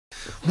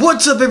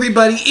What's up,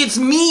 everybody? It's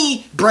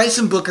me,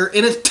 Bryson Booker,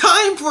 and it's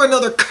time for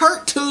another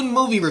cartoon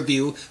movie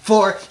review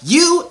for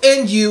you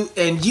and you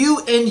and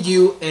you and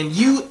you and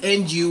you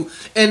and you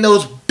and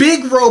those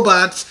big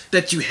robots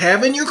that you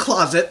have in your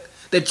closet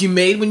that you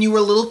made when you were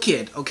a little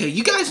kid. Okay,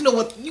 you guys know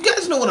what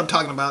I'm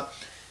talking about.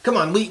 Come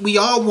on, we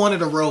all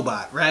wanted a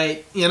robot,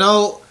 right? You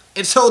know,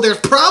 and so there's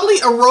probably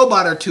a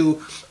robot or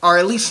two, or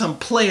at least some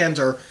plans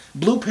or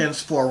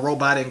blueprints for a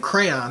robot in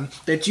crayon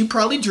that you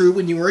probably drew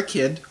when you were a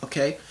kid.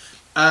 Okay.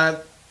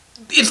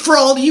 It's for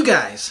all of you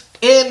guys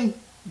and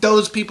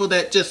those people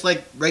that just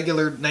like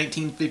regular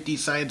 1950s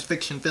science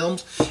fiction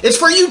films. It's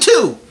for you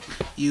too,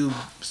 you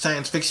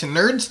science fiction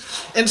nerds.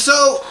 And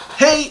so,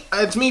 hey,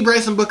 it's me,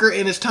 Bryson Booker,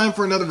 and it's time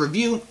for another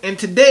review. And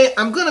today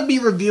I'm going to be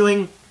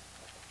reviewing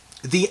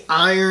The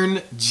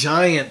Iron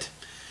Giant,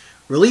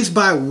 released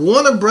by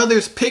Warner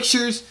Brothers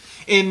Pictures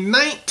in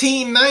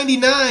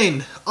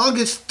 1999,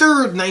 August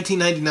 3rd,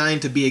 1999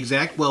 to be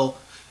exact. Well,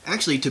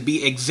 actually, to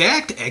be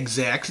exact,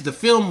 the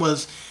film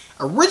was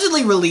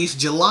originally released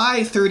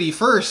July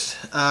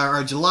 31st,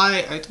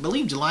 I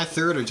believe July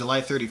 3rd or July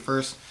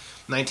 31st,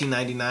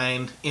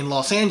 1999 in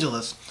Los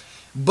Angeles.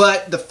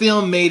 But the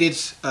film made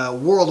its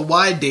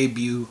worldwide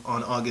debut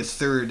on August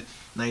 3rd,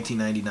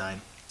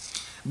 1999.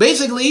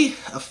 Basically,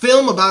 a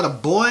film about a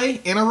boy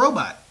and a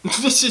robot.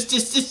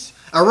 Just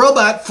a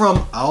robot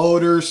from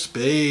outer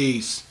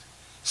space.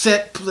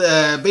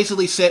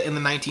 Basically set in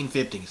the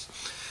 1950s.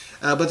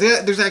 But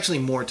there's actually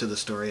more to the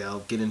story I'll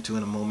get into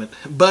in a moment.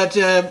 But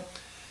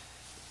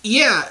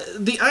yeah,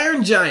 The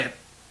Iron Giant.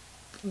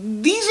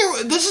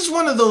 This is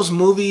one of those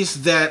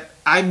movies that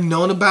I've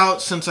known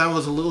about since I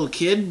was a little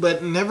kid,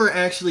 but never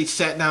actually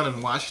sat down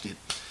and watched it.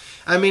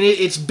 I mean,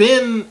 it's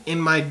been in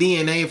my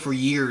DNA for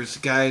years,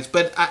 guys,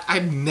 but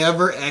I've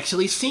never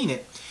actually seen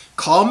it.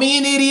 Call me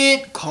an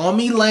idiot, call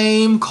me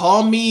lame,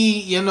 call me,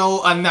 you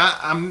know, I'm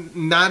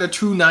not a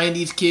true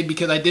 90s kid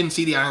because I didn't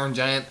see The Iron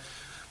Giant.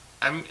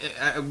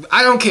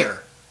 I don't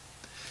care.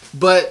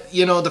 But,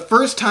 you know, the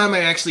first time I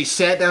actually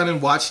sat down and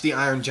watched The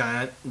Iron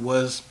Giant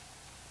was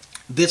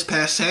this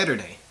past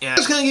Saturday. And I'm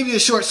just going to give you a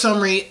short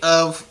summary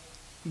of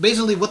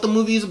basically what the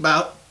movie is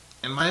about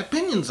and my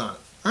opinions on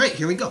it. Alright,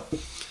 here we go.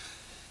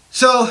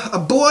 So, a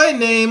boy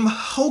named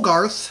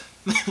Hogarth,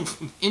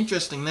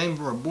 interesting name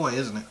for a boy,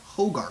 isn't it?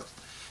 Hogarth.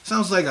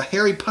 Sounds like a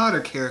Harry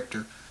Potter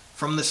character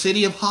from the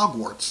city of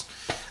Hogwarts.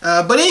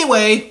 But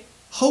anyway,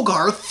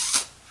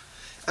 Hogarth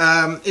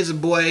is a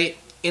boy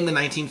in the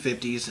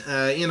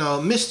 1950s, you know,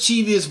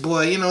 mischievous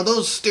boy, you know,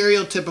 those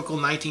stereotypical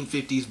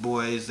 1950s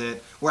boys that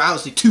were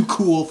obviously too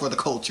cool for the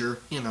culture,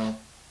 you know,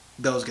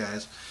 those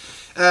guys.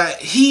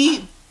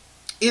 He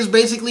is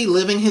basically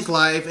living his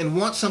life and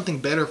wants something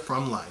better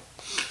from life.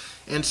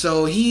 And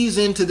so he's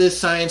into this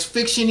science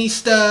fiction-y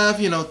stuff,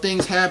 you know,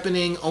 things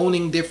happening,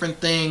 owning different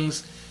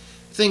things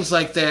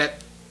like that.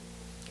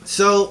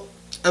 So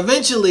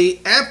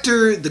eventually,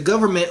 after the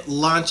government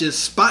launches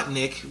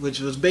Sputnik, which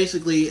was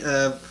basically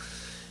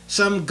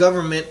some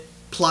government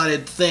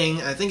plotted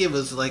thing. I think it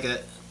was like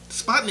a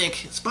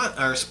Sputnik.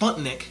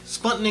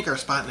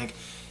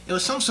 It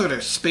was some sort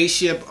of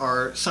spaceship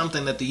or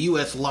something that the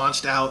U.S.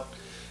 launched out.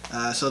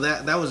 So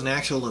that was an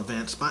actual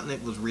event.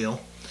 Sputnik was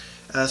real.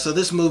 So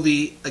this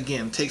movie,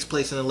 again, takes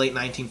place in the late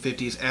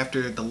 1950s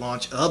after the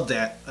launch of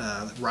that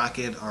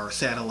rocket or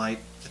satellite.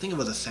 I think it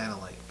was a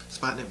satellite.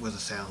 Sputnik was a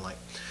satellite.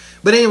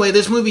 But anyway,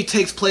 this movie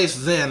takes place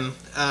then.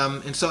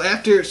 And so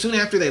soon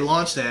after they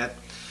launched that,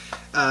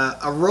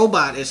 a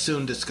robot is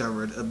soon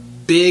discovered, a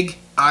big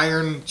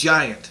iron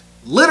giant.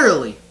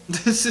 Literally,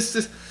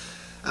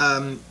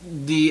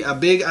 a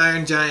big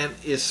iron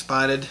giant is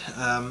spotted,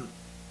 and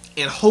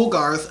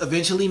Hogarth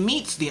eventually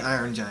meets the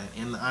Iron Giant,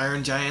 and the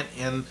Iron Giant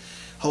and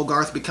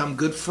Hogarth become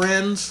good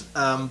friends.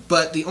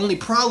 But the only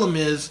problem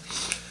is,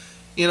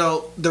 you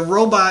know, the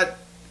robot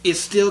is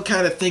still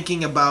kind of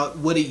thinking about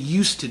what it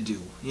used to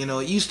do. You know,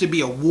 it used to be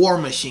a war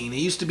machine. It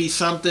used to be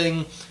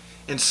something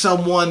and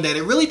someone that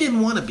it really didn't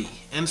want to be.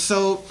 And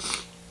so,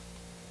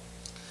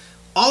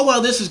 all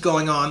while this is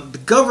going on, the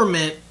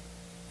government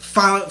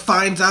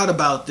finds out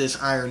about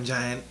this Iron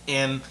Giant,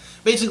 and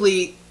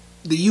basically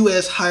the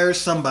U.S. hires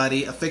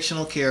somebody, a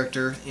fictional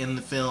character in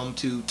the film,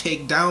 to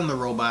take down the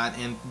robot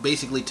and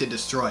basically to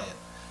destroy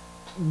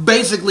it.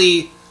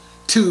 Basically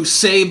to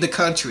save the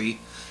country,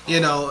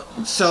 you know.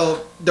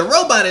 So the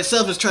robot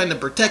itself is trying to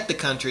protect the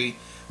country,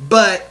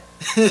 but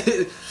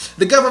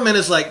the government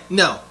is like,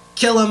 no.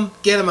 Kill him,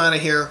 get him out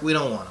of here, we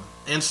don't want him.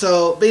 And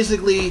so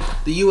basically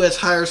the U.S.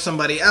 hires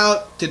somebody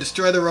out to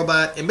destroy the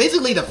robot and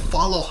basically to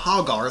follow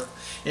Hogarth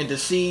and to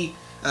see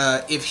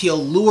if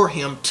he'll lure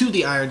him to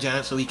the Iron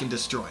Giant so he can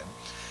destroy him.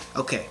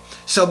 Okay,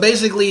 so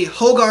basically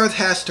Hogarth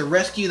has to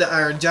rescue the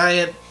Iron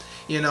Giant,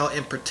 you know,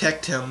 and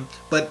protect him,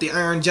 but the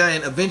Iron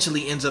Giant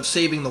eventually ends up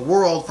saving the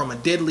world from a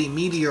deadly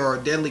meteor or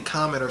a deadly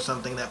comet or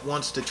something that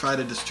wants to try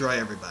to destroy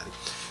everybody.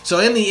 So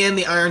in the end,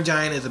 the Iron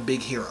Giant is a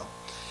big hero.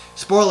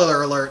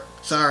 Spoiler alert,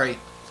 sorry,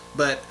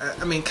 but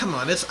I mean, come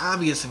on, it's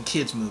obvious in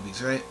kids'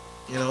 movies, right?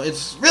 You know,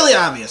 it's really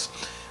obvious.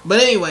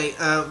 But anyway,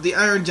 the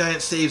Iron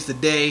Giant saves the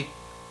day.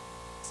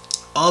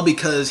 All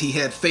because he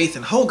had faith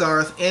in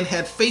Hogarth and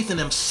had faith in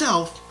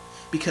himself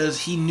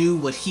because he knew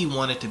what he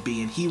wanted to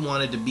be, and he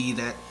wanted to be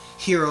that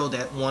hero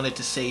that wanted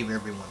to save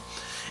everyone.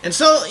 And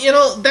so, you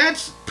know,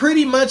 that's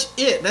pretty much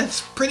it.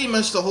 That's pretty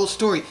much the whole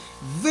story.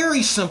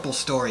 Very simple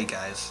story,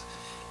 guys.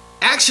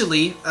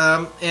 Actually,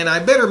 and I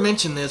better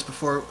mention this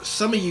before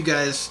some of you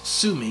guys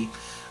sue me,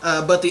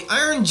 but The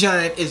Iron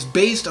Giant is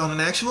based on an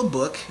actual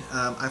book.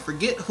 I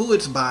forget who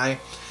it's by,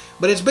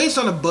 but it's based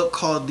on a book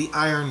called The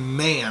Iron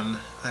Man,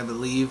 I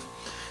believe.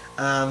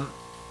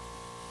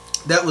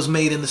 That was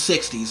made in the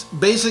 60s.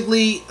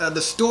 Basically,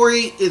 the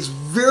story is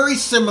very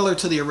similar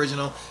to the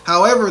original.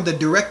 However, the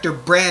director,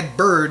 Brad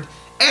Bird,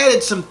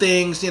 added some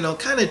things, you know,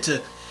 kind of to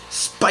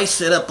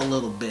spice it up a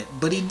little bit.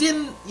 But he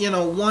didn't, you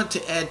know, want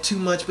to add too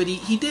much, but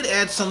he did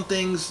add some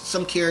things,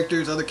 some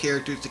characters, other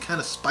characters to kind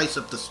of spice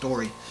up the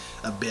story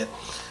a bit.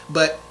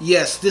 But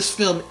yes, this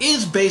film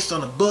is based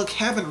on a book.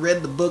 Haven't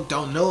read the book,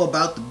 don't know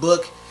about the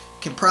book.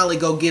 Can probably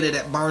go get it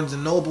at Barnes &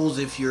 Nobles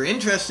if you're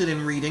interested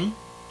in reading.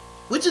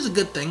 Which is a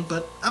good thing,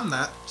 but I'm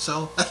not,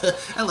 so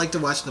I like to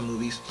watch the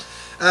movies.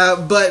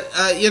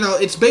 You know,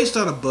 it's based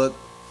on a book.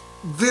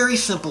 Very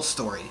simple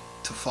story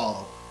to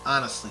follow,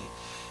 honestly.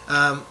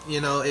 You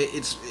know,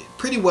 it's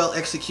pretty well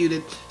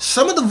executed.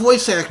 Some of the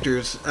voice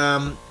actors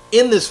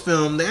in this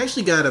film, they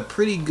actually got a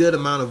pretty good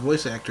amount of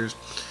voice actors.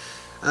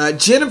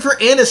 Jennifer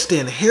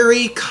Aniston,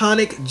 Harry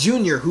Connick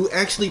Jr., who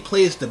actually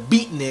plays the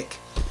beatnik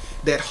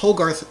that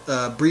Hogarth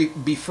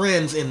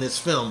befriends in this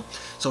film.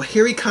 So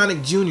Harry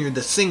Connick Jr.,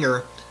 the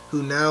singer,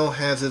 who now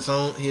has his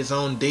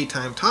own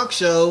daytime talk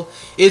show,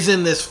 is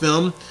in this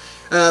film.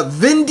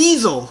 Vin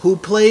Diesel, who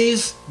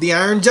plays the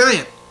Iron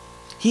Giant,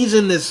 he's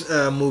in this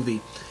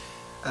movie.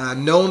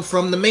 Known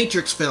from the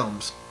Matrix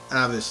films,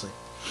 obviously.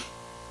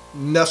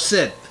 Enough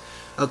said.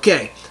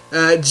 Okay.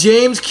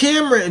 James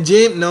Gammon,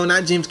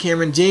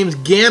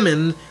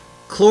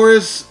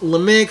 Cloris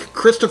Lemak,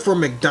 Christopher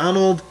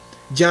McDonald,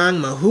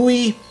 John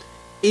Mahui,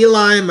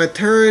 Eli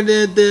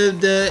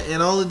Maternidad,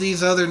 and all of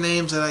these other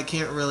names that I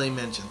can't really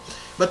mention.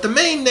 But the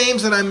main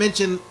names that I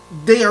mentioned,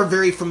 they are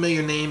very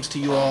familiar names to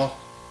you all.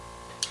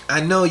 I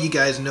know you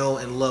guys know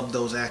and love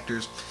those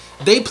actors.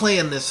 They play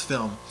in this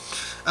film.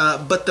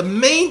 But the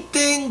main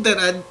thing that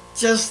I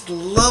just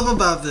love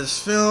about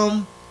this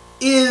film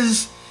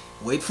is,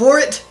 wait for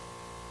it,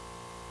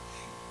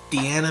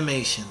 the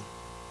animation.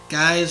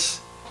 Guys,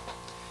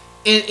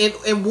 and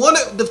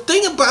the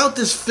thing about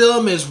this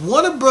film is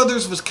Warner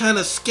Brothers was kind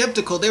of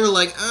skeptical. They were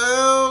like,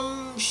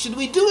 should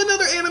we do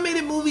another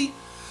animated movie?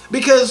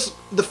 Because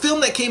the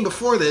film that came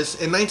before this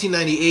in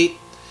 1998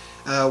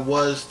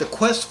 was The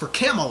Quest for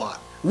Camelot,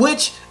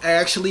 which I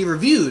actually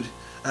reviewed.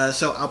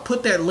 So I'll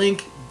put that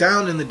link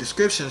down in the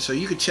description so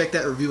you can check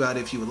that review out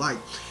if you would like.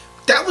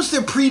 That was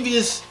their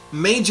previous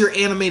major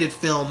animated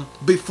film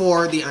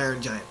before The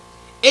Iron Giant.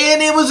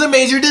 And it was a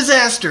major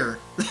disaster.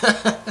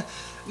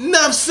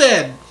 Enough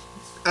said.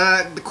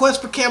 The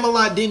Quest for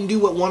Camelot didn't do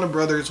what Warner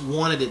Brothers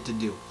wanted it to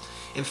do.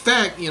 In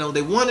fact, you know,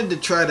 they wanted to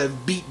try to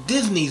beat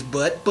Disney's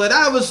butt, but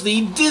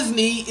obviously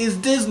Disney is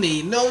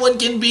Disney. No one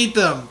can beat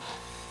them.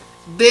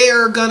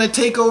 They're gonna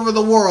take over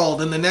the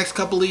world in the next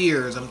couple of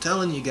years. I'm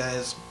telling you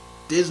guys,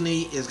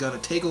 Disney is gonna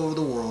take over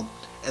the world,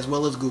 as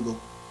well as Google.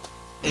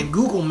 And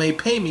Google may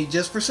pay me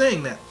just for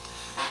saying that.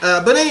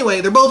 But anyway,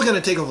 they're both gonna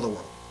take over the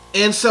world.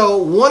 And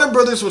so Warner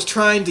Brothers was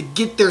trying to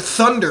get their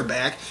thunder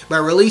back by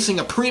releasing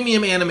a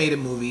premium animated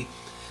movie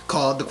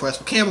called The Quest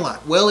for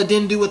Camelot. Well, it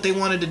didn't do what they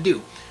wanted to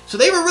do. So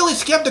they were really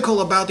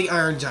skeptical about the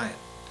Iron Giant.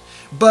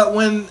 But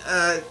when,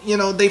 you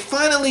know, they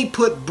finally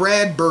put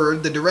Brad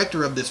Bird, the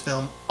director of this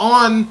film,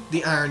 on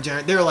the Iron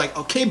Giant, they were like,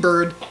 okay,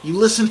 Bird, you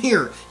listen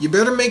here. You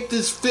better make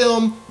this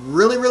film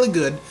really, really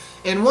good.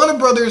 And Warner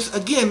Brothers,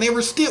 again,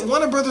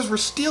 Warner Brothers were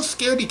still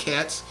scaredy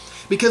cats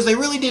because they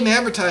really didn't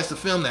advertise the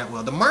film that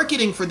well. The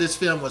marketing for this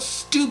film was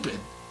stupid.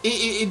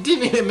 It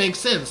didn't even make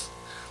sense.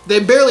 They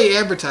barely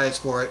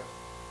advertised for it.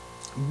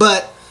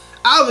 But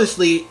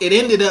obviously, it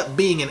ended up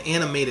being an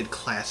animated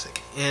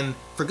classic, and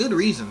for good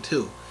reason,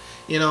 too.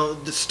 You know,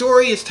 the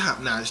story is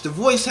top-notch. The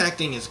voice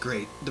acting is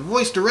great. The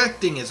voice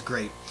directing is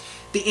great.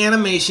 The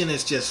animation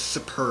is just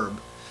superb.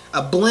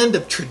 A blend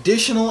of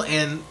traditional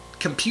and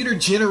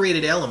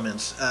computer-generated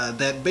elements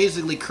that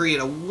basically create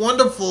a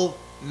wonderful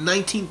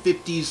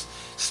 1950s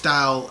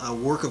style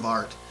work of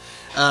art.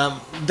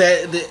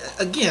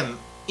 Again,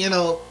 you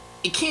know,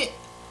 it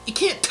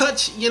can't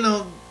touch, you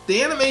know,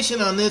 the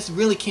animation on this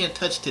really can't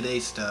touch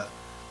today's stuff.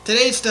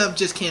 Today's stuff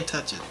just can't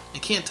touch it.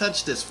 It can't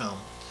touch this film.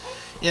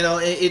 You know,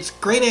 it's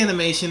great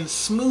animation,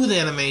 smooth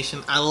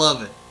animation. I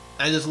love it.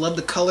 I just love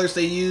the colors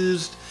they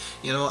used.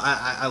 You know,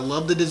 I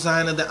love the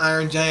design of the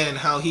Iron Giant and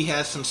how he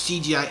has some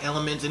CGI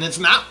elements. And it's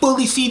not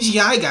fully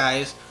CGI,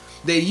 guys.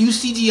 They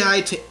use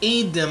CGI to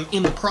aid them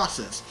in the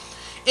process.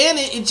 And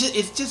it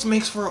just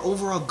makes for an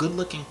overall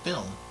good-looking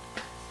film.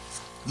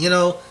 You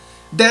know,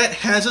 that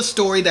has a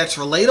story that's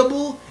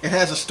relatable. It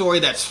has a story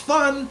that's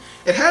fun.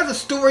 It has a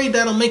story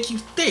that'll make you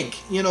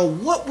think. You know,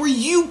 what were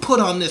you put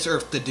on this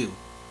earth to do?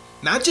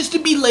 Not just to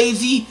be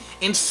lazy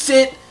and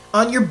sit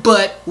on your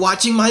butt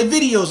watching my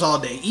videos all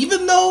day.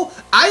 Even though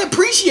I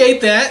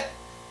appreciate that,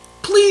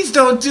 please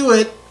don't do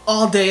it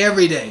all day,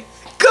 every day.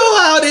 Go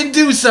out and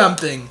do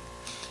something.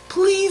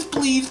 Please,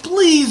 please,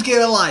 please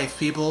get a life,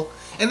 people.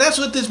 And that's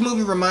what this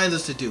movie reminds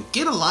us to do.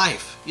 Get a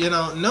life. You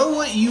know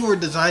what you were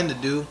designed to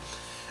do.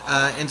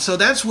 And so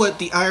that's what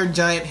the Iron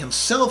Giant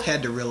himself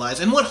had to realize,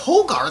 and what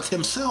Hogarth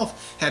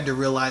himself had to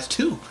realize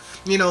too.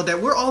 You know,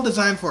 that we're all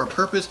designed for a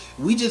purpose.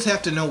 We just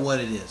have to know what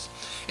it is.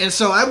 And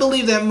so I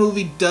believe that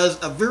movie does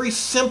a very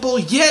simple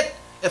yet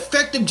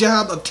effective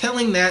job of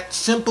telling that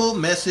simple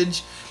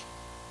message,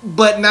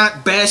 but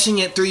not bashing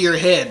it through your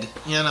head,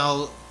 you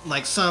know,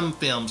 like some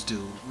films do,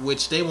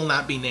 which they will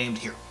not be named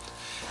here.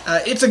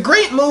 It's a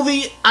great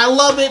movie. I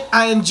love it.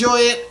 I enjoy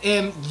it.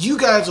 And you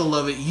guys will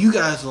love it. You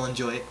guys will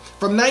enjoy it.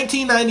 From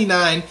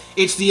 1999,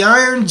 it's The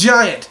Iron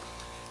Giant.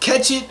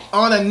 Catch it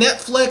on a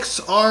Netflix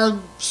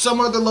or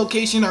some other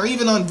location, or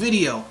even on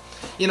video.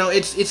 You know,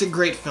 it's a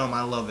great film.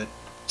 I love it.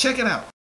 Check it out.